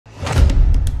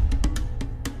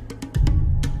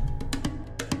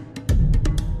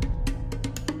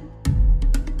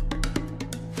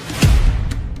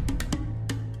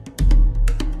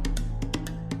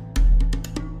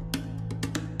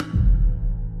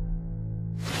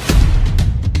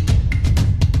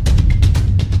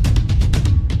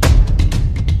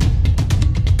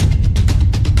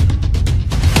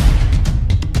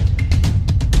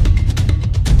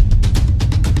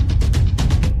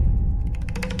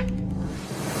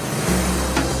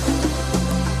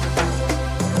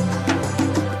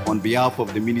behalf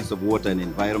of the Minister of Water and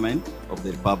Environment of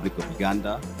the Republic of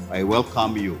Uganda, I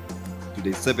welcome you to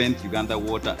the 7th Uganda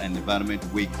Water and Environment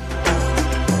Week,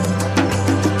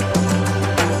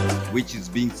 which is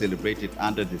being celebrated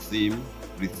under the theme,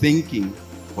 Rethinking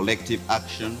Collective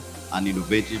Action and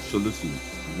Innovative Solutions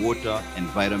to Water,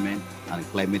 Environment and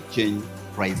Climate Change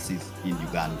Crisis in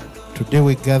Uganda. Today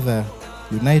we gather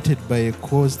united by a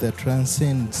cause that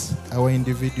transcends our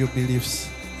individual beliefs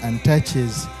and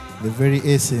touches the very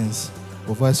essence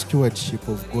of our stewardship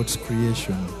of God's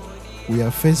creation. We are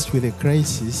faced with a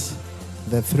crisis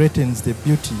that threatens the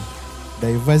beauty,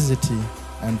 diversity,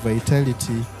 and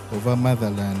vitality of our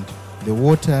motherland. The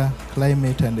water,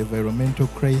 climate, and environmental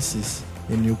crisis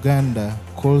in Uganda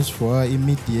calls for our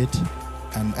immediate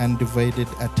and undivided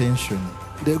attention.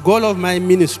 The goal of my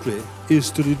ministry is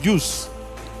to reduce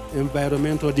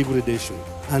environmental degradation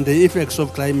and the effects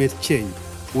of climate change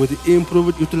with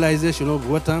improved utilization of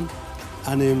water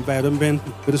and environment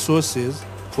resources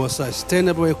for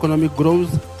sustainable economic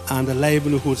growth and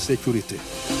livelihood security.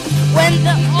 When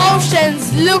the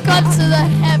oceans look up to the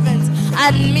heavens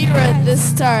and mirror the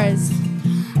stars.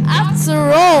 After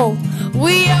all,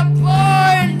 we are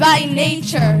born by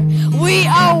nature. We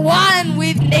are one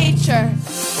with nature.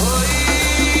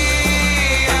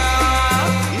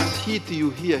 This heat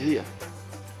you hear here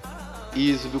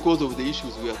is because of the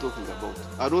issues we are talking about.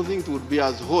 I don't think it would be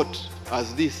as hot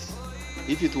as this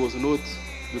if it was not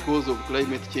because of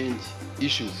climate change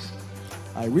issues.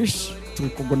 I wish to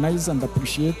recognize and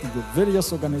appreciate the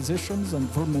various organizations and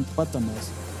government partners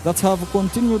that have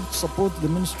continued to support the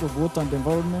Ministry of Water and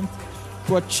Environment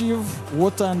to achieve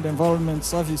water and environment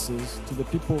services to the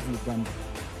people of Uganda.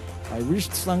 I wish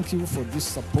to thank you for this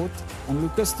support and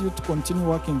request you to continue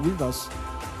working with us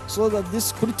so that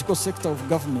this critical sector of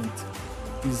government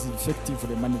is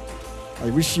effectively managed. I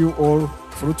wish you all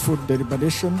fruitful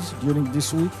deliberations during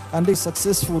this week and a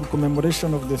successful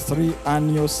commemoration of the 3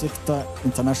 annual Sector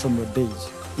International Days.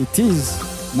 It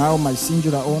is now my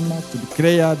singular honor to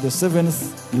declare the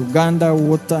 7th Uganda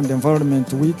Water and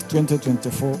Environment Week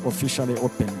 2024 officially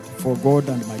opened for God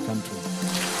and my country.